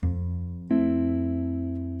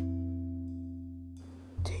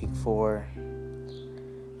episode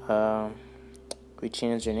 4. We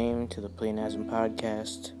changed our name to the Pleonasm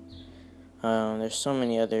Podcast. There's so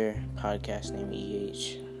many other podcasts named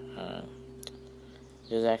EH.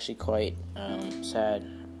 It was actually quite sad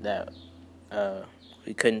that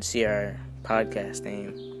we couldn't see our podcast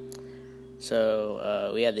name.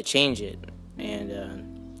 So we had to change it, and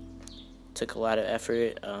took a lot of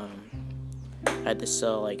effort. I had to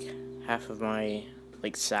sell like half of my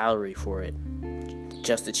salary for it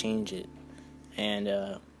just to change it, and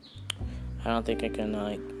I don't think I can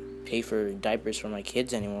pay for diapers for my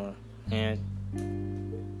kids anymore. And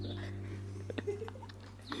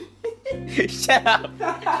Shut up!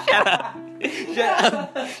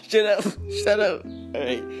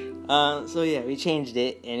 Alright. So yeah, we changed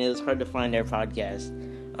it, and it was hard to find our podcast.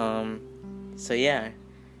 So yeah.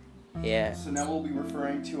 So now we'll be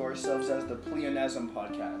referring to ourselves as the Pleonasm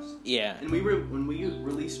Podcast. Yeah. And when we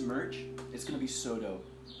release merch, it's gonna be so dope.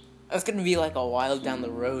 It's gonna be like a while down the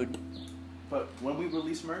road. But when we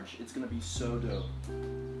release merch, it's gonna be so dope.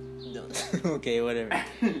 Okay, whatever.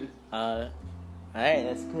 Alright,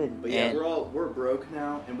 that's good. But yeah, we're broke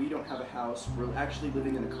now, and we don't have a house. We're actually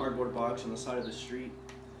living in a cardboard box on the side of the street.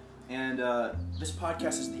 And this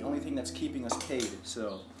podcast is the only thing that's keeping us paid.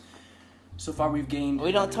 So far we've gained.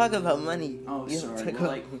 We don't talk about money. Oh, sorry.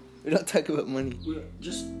 We don't talk about money.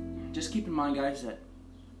 Just keep in mind, guys, that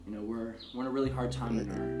we're in a really hard time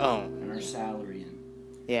in our salary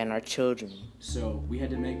and our children. So we had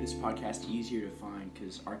to make this podcast easier to find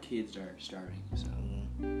because our kids are starving. So.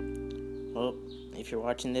 Well, if you're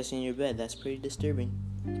watching this in your bed, that's pretty disturbing.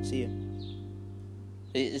 See ya.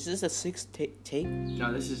 Is this a 6th take?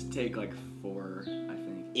 No, this is take 4, I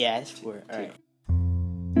think. Yeah, it's 4. Alright.